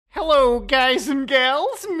Hello, guys and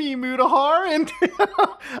gals, me Mutahar, and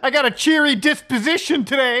I got a cheery disposition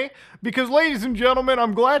today because, ladies and gentlemen,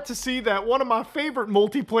 I'm glad to see that one of my favorite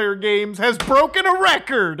multiplayer games has broken a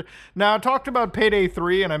record. Now, I talked about Payday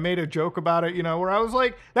 3, and I made a joke about it, where I was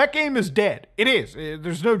like, that game is dead. It is.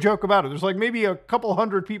 There's no joke about it. There's like maybe a couple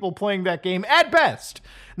hundred people playing that game at best.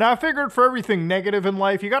 Now, I figured for everything negative in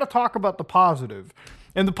life, you got to talk about the positive.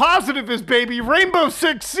 And the positive is, baby, Rainbow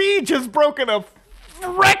Six Siege has broken a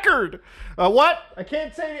record. What? I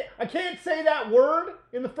can't say that word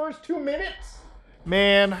in the first 2 minutes.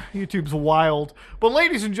 Man, YouTube's wild. But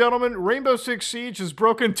ladies and gentlemen, Rainbow Six Siege has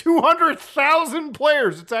broken 200,000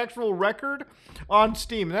 players. Its actual record on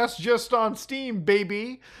Steam. That's just on Steam,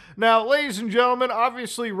 baby. Now, ladies and gentlemen,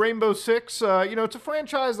 obviously Rainbow Six, it's a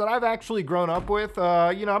franchise that I've actually grown up with.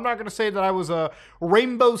 I'm not going to say that I was a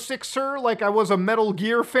Rainbow Sixer like I was a Metal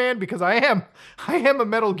Gear fan, because I am a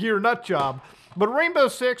Metal Gear nutjob. But Rainbow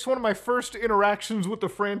Six, one of my first interactions with the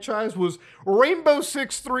franchise was Rainbow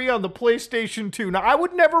Six 3 on the PlayStation 2. Now, I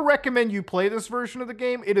would never recommend you play this version of the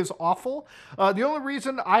game. It is awful. The only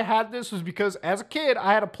reason I had this was because as a kid,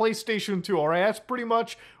 I had a PlayStation 2. All right, that's pretty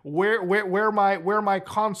much where my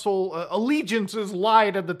console allegiances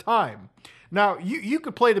lied at the time. Now, you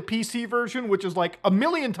could play the PC version, which is like a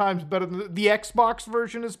million times better than the Xbox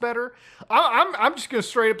version is better. I'm just going to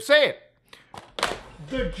straight up say it.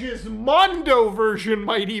 The Gizmondo version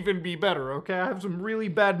might even be better, okay? I have some really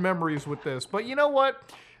bad memories with this. But you know what?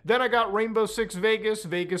 Then I got Rainbow Six Vegas,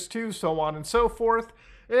 Vegas 2, so on and so forth.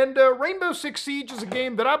 And Rainbow Six Siege is a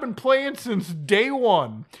game that I've been playing since day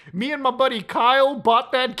one. Me and my buddy Kyle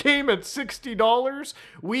bought that game at $60.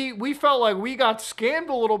 We felt like we got scammed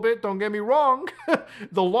a little bit, don't get me wrong.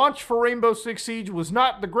 The launch for Rainbow Six Siege was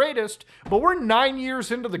not the greatest, but we're 9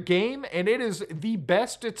 years into the game, and it is the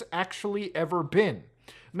best it's actually ever been.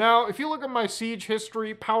 Now, if you look at my Siege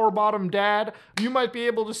history, Power Bottom Dad, you might be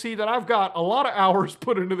able to see that I've got a lot of hours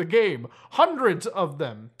put into the game. Hundreds of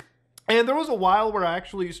them. And there was a while where I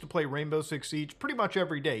actually used to play Rainbow Six Siege pretty much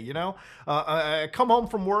every day, I come home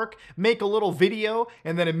from work, make a little video,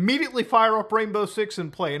 and then immediately fire up Rainbow Six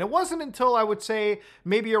and play. And it wasn't until I would say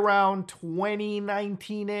maybe around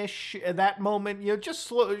 2019-ish, at that moment,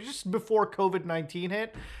 just before COVID-19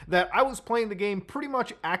 hit, that I was playing the game pretty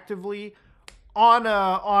much actively on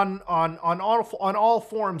all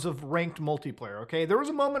forms of ranked multiplayer. Okay, there was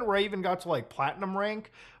a moment where I even got to like platinum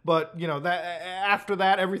rank, but that after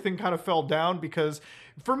that everything kind of fell down, because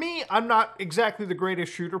for me, I'm not exactly the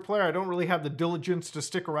greatest shooter player. I don't really have the diligence to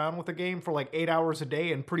stick around with a game for like 8 hours a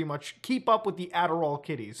day and pretty much keep up with the Adderall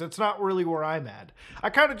kiddies. That's not really where I'm at.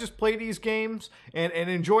 I kind of just play these games and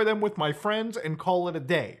enjoy them with my friends and call it a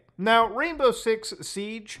day. Now, Rainbow Six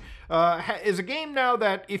Siege is a game now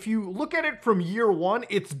that if you look at it from year one,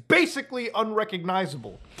 it's basically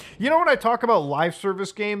unrecognizable. When I talk about live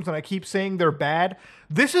service games and I keep saying they're bad,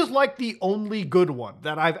 this is like the only good one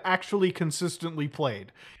that I've actually consistently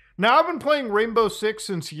played. Now, I've been playing Rainbow Six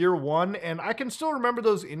since year one, and I can still remember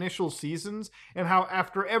those initial seasons and how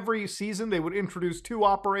after every season they would introduce 2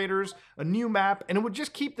 operators, a new map, and it would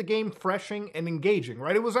just keep the game freshing and engaging,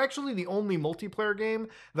 right? It was actually the only multiplayer game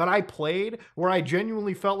that I played where I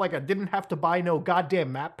genuinely felt like I didn't have to buy no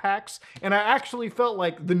goddamn map packs, and I actually felt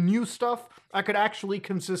like the new stuff I could actually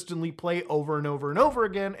consistently play over and over and over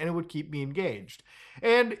again, and it would keep me engaged.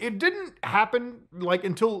 And it didn't happen like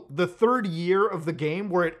until the 3rd year of the game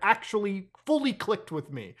where it actually fully clicked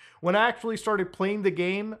with me. When I actually started playing the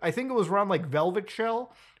game, I think it was around like Velvet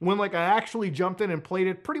Shell, when like I actually jumped in and played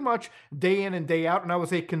it pretty much day in and day out, and I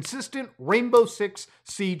was a consistent Rainbow Six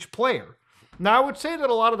Siege player. Now, I would say that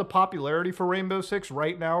a lot of the popularity for Rainbow Six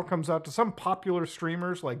right now comes out to some popular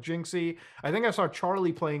streamers like Jinxie. I think I saw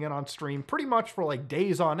Charlie playing it on stream pretty much for like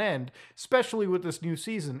days on end, especially with this new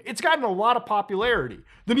season. It's gotten a lot of popularity.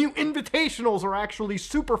 The new invitationals are actually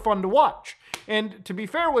super fun to watch. And to be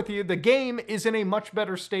fair with you, the game is in a much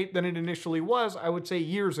better state than it initially was, I would say,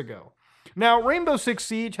 years ago. Now, Rainbow Six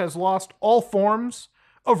Siege has lost all forms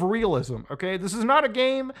of realism, okay? This is not a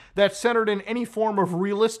game that's centered in any form of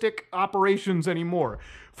realistic operations anymore.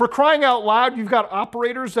 For crying out loud, you've got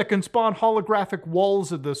operators that can spawn holographic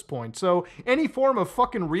walls at this point. So any form of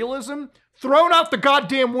fucking realism, thrown out the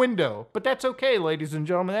goddamn window. But that's okay, ladies and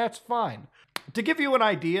gentlemen, that's fine. To give you an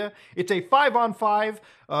idea, it's a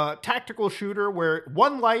 5-on-5 tactical shooter where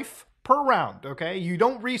 1 life per round, okay? You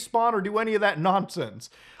don't respawn or do any of that nonsense.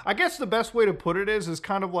 I guess the best way to put it is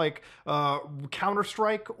kind of like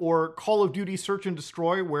Counter-Strike or Call of Duty Search and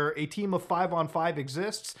Destroy, where a team of 5-on-5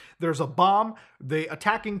 exists. There's a bomb, the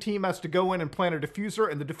attacking team has to go in and plant a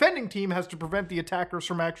diffuser, and the defending team has to prevent the attackers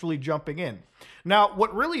from actually jumping in. Now,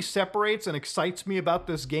 what really separates and excites me about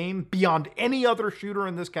this game, beyond any other shooter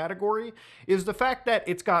in this category, is the fact that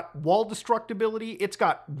it's got wall destructibility, it's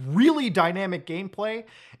got really dynamic gameplay,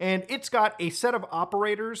 and it's got a set of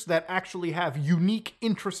operators that actually have unique,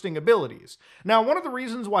 interesting abilities. Now, one of the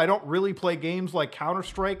reasons why I don't really play games like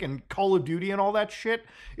Counter-Strike and Call of Duty and all that shit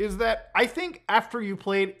is that I think after you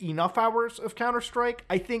played enough hours of Counter-Strike,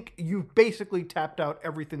 I think you've basically tapped out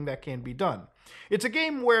everything that can be done. It's a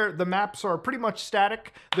game where the maps are pretty much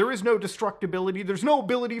static. There is no destructibility. There's no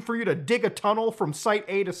ability for you to dig a tunnel from site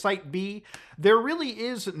A to site B. There really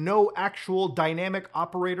is no actual dynamic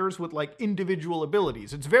operators with like individual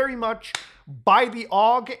abilities. It's very much buy the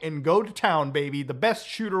AUG and go to town, baby. The best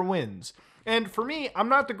shooter wins. And for me, I'm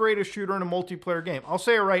not the greatest shooter in a multiplayer game. I'll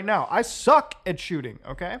say it right now. I suck at shooting,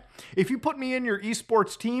 okay? If you put me in your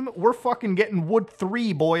esports team, we're fucking getting wood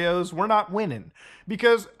 3, boyos. We're not winning.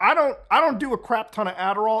 Because I don't do a crap ton of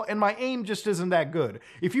Adderall, and my aim just isn't that good.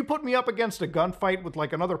 If you put me up against a gunfight with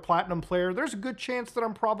like another platinum player, there's a good chance that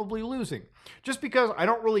I'm probably losing. Just because I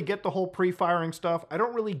don't really get the whole pre-firing stuff. I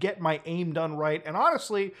don't really get my aim done right. And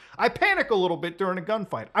honestly, I panic a little bit during a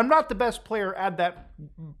gunfight. I'm not the best player at that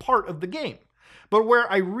part of the game. But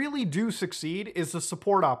where I really do succeed is the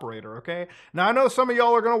support operator, okay? Now, I know some of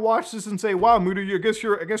y'all are going to watch this and say, wow, Muda, I guess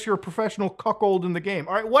you're a professional cuckold in the game.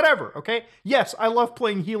 All right, whatever, okay? Yes, I love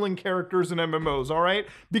playing healing characters in MMOs, all right?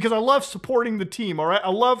 Because I love supporting the team, all right?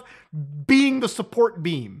 I love being the support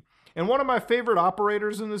beam. And one of my favorite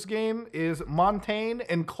operators in this game is Montagne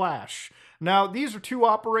and Clash. Now, these are two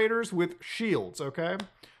operators with shields, okay?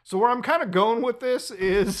 So where I'm kind of going with this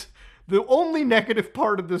is the only negative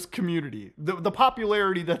part of this community, the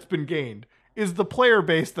popularity that's been gained, is the player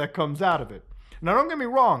base that comes out of it. Now, don't get me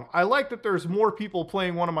wrong, I like that there's more people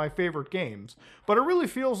playing one of my favorite games, but it really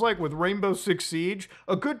feels like with Rainbow Six Siege,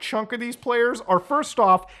 a good chunk of these players are first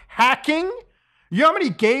off hacking. You know how many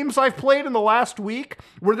games I've played in the last week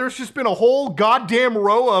where there's just been a whole goddamn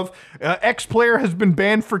row of X player has been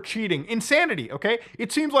banned for cheating? Insanity, okay?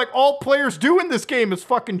 It seems like all players do in this game is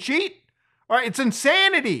fucking cheat. All right, it's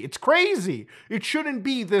insanity. It's crazy. It shouldn't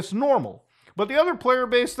be this normal. But the other player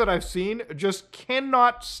base that I've seen just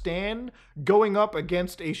cannot stand going up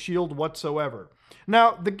against a shield whatsoever.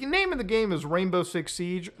 Now, the name of the game is Rainbow Six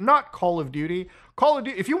Siege, not Call of Duty. Call of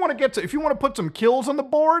Duty, if you want to put some kills on the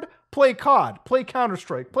board, play COD, play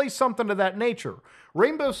Counter-Strike, play something of that nature.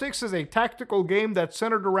 Rainbow Six is a tactical game that's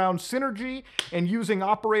centered around synergy and using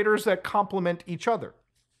operators that complement each other.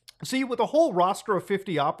 See, with a whole roster of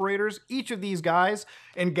 50 operators, each of these guys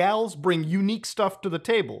and gals bring unique stuff to the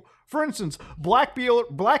table. For instance,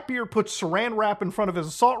 Blackbeard puts saran wrap in front of his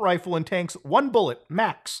assault rifle and tanks 1 bullet,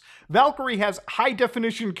 max. Valkyrie has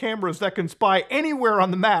high-definition cameras that can spy anywhere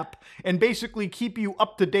on the map and basically keep you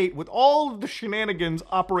up to date with all of the shenanigans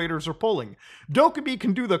operators are pulling. Dokkaebi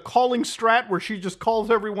can do the calling strat where she just calls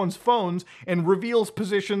everyone's phones and reveals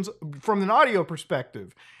positions from an audio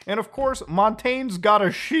perspective. And of course, Montaigne's got a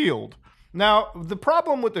shield. Now, the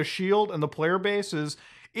problem with the shield and the player base is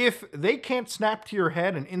if they can't snap to your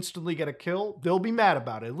head and instantly get a kill, they'll be mad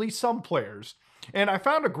about it, at least some players. And I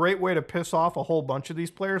found a great way to piss off a whole bunch of these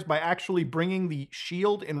players by actually bringing the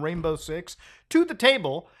shield in Rainbow Six to the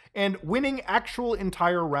table and winning actual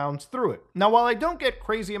entire rounds through it. Now, while I don't get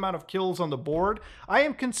crazy amount of kills on the board, I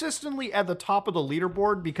am consistently at the top of the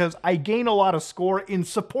leaderboard because I gain a lot of score in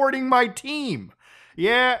supporting my team.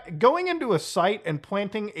 Yeah, going into a site and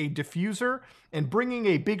planting a diffuser and bringing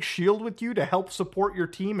a big shield with you to help support your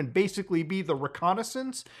team and basically be the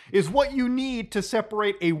reconnaissance is what you need to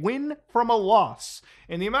separate a win from a loss.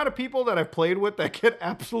 And the amount of people that I've played with that get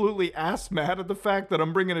absolutely ass mad at the fact that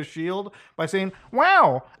I'm bringing a shield by saying,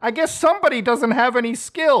 wow, I guess somebody doesn't have any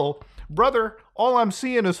skill. Brother, all I'm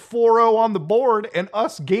seeing is 4-0 on the board and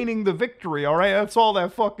us gaining the victory, all right? That's all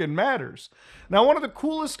that fucking matters. Now, one of the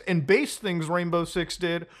coolest and base things Rainbow Six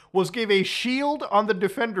did was give a shield on the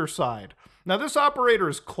defender side. Now, this operator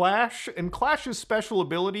is Clash, and Clash's special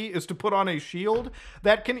ability is to put on a shield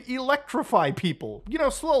that can electrify people, you know,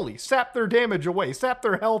 slowly, sap their damage away, sap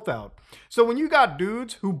their health out. So when you got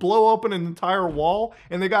dudes who blow open an entire wall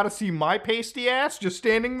and they got to see my pasty ass just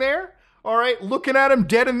standing there, all right, looking at him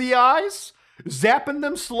dead in the eyes, zapping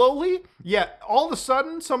them slowly, yeah, all of a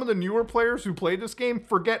sudden, some of the newer players who play this game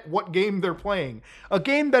forget what game they're playing. A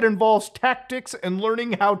game that involves tactics and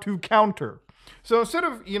learning how to counter. So instead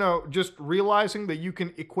of, just realizing that you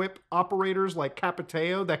can equip operators like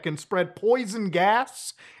Capiteo that can spread poison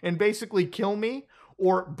gas and basically kill me,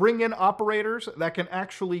 or bring in operators that can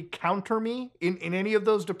actually counter me in any of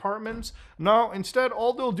those departments, no, instead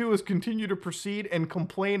all they'll do is continue to proceed and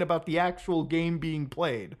complain about the actual game being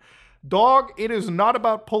played. Dog, it is not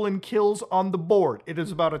about pulling kills on the board. It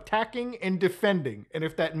is about attacking and defending. And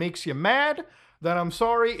if that makes you mad, then I'm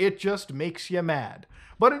sorry, it just makes you mad.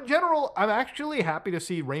 But in general, I'm actually happy to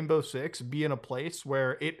see Rainbow Six be in a place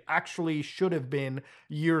where it actually should have been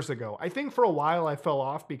years ago. I think for a while I fell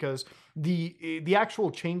off because the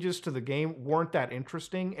actual changes to the game weren't that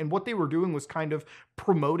interesting, and what they were doing was kind of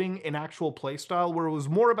promoting an actual playstyle where it was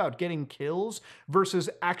more about getting kills versus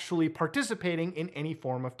actually participating in any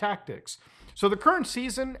form of tactics. So the current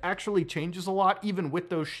season actually changes a lot, even with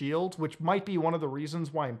those shields, which might be one of the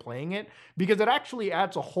reasons why I'm playing it, because it actually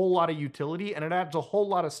adds a whole lot of utility and it adds a whole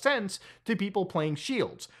lot of sense to people playing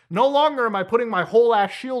shields. No longer am I putting my whole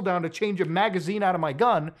ass shield down to change a magazine out of my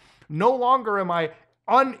gun. No longer am I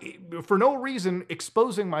for no reason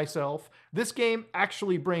exposing myself. This game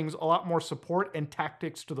actually brings a lot more support and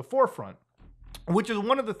tactics to the forefront, which is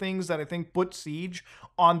one of the things that I think put Siege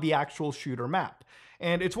on the actual shooter map.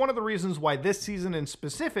 And it's one of the reasons why this season in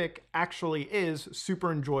specific actually is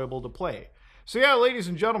super enjoyable to play. So yeah, ladies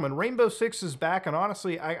and gentlemen, Rainbow Six is back, and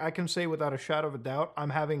honestly, I can say without a shadow of a doubt, I'm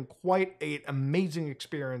having quite an amazing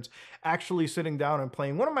experience actually sitting down and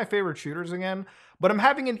playing one of my favorite shooters again, but I'm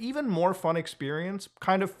having an even more fun experience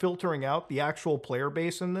kind of filtering out the actual player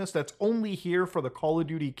base in this that's only here for the Call of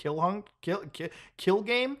Duty kill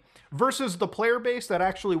game versus the player base that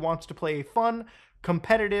actually wants to play a fun,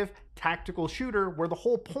 competitive, tactical shooter where the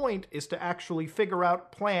whole point is to actually figure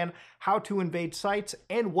out, plan how to invade sites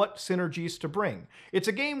and what synergies to bring. It's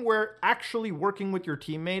a game where actually working with your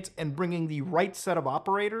teammates and bringing the right set of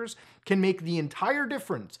operators can make the entire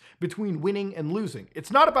difference between winning and losing.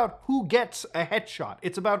 It's not about who gets a headshot.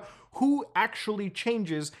 It's about who actually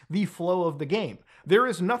changes the flow of the game. There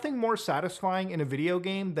is nothing more satisfying in a video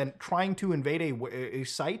game than trying to invade a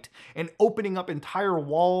site and opening up entire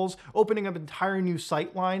walls, opening up entire new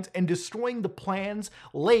sight lines, and destroying the plans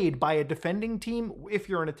laid by a defending team if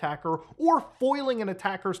you're an attacker, or foiling an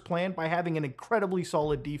attacker's plan by having an incredibly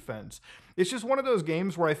solid defense. It's just one of those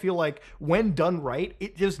games where I feel like when done right,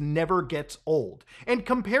 it just never gets old. And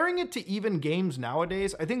comparing it to even games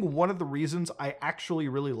nowadays, I think one of the reasons I actually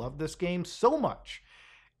really love this game so much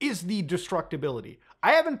is the destructibility.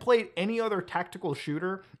 I haven't played any other tactical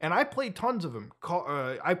shooter, and I played tons of them.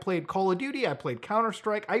 I played Call of Duty, I played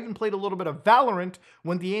Counter-Strike, I even played a little bit of Valorant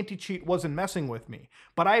when the anti-cheat wasn't messing with me.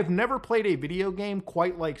 But I have never played a video game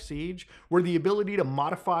quite like Siege, where the ability to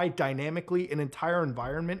modify dynamically an entire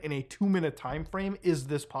environment in a 2-minute time frame is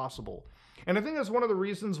this possible. And I think that's one of the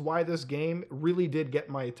reasons why this game really did get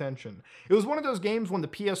my attention. It was one of those games when the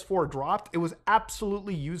PS4 dropped, it was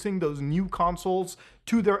absolutely using those new consoles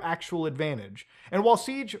to their actual advantage. And while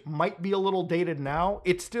Siege might be a little dated now,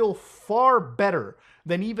 it's still far better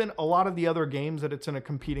than even a lot of the other games that it's in a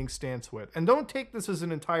competing stance with. And don't take this as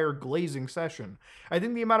an entire glazing session. I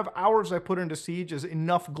think the amount of hours I put into Siege is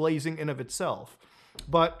enough glazing in of itself.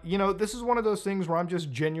 But, this is one of those things where I'm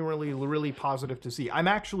just genuinely really positive to see. I'm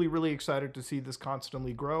actually really excited to see this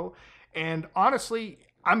constantly grow. And honestly,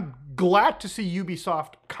 I'm glad to see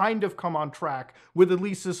Ubisoft kind of come on track with at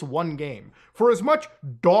least this one game. For as much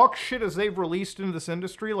dog shit as they've released into this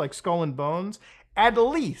industry, like Skull and Bones, at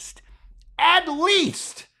least,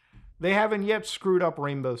 they haven't yet screwed up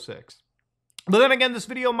Rainbow Six. But then again, this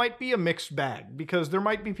video might be a mixed bag, because there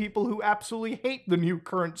might be people who absolutely hate the new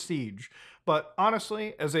current Siege. But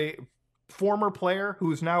honestly, as a former player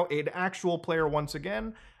who's now an actual player once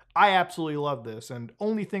again, I absolutely love this. And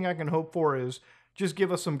only thing I can hope for is just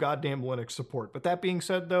give us some goddamn Linux support. But that being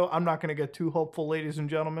said, though, I'm not going to get too hopeful, ladies and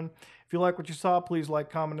gentlemen. If you like what you saw, please like,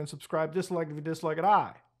 comment, and subscribe. Dislike if you dislike it.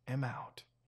 I am out.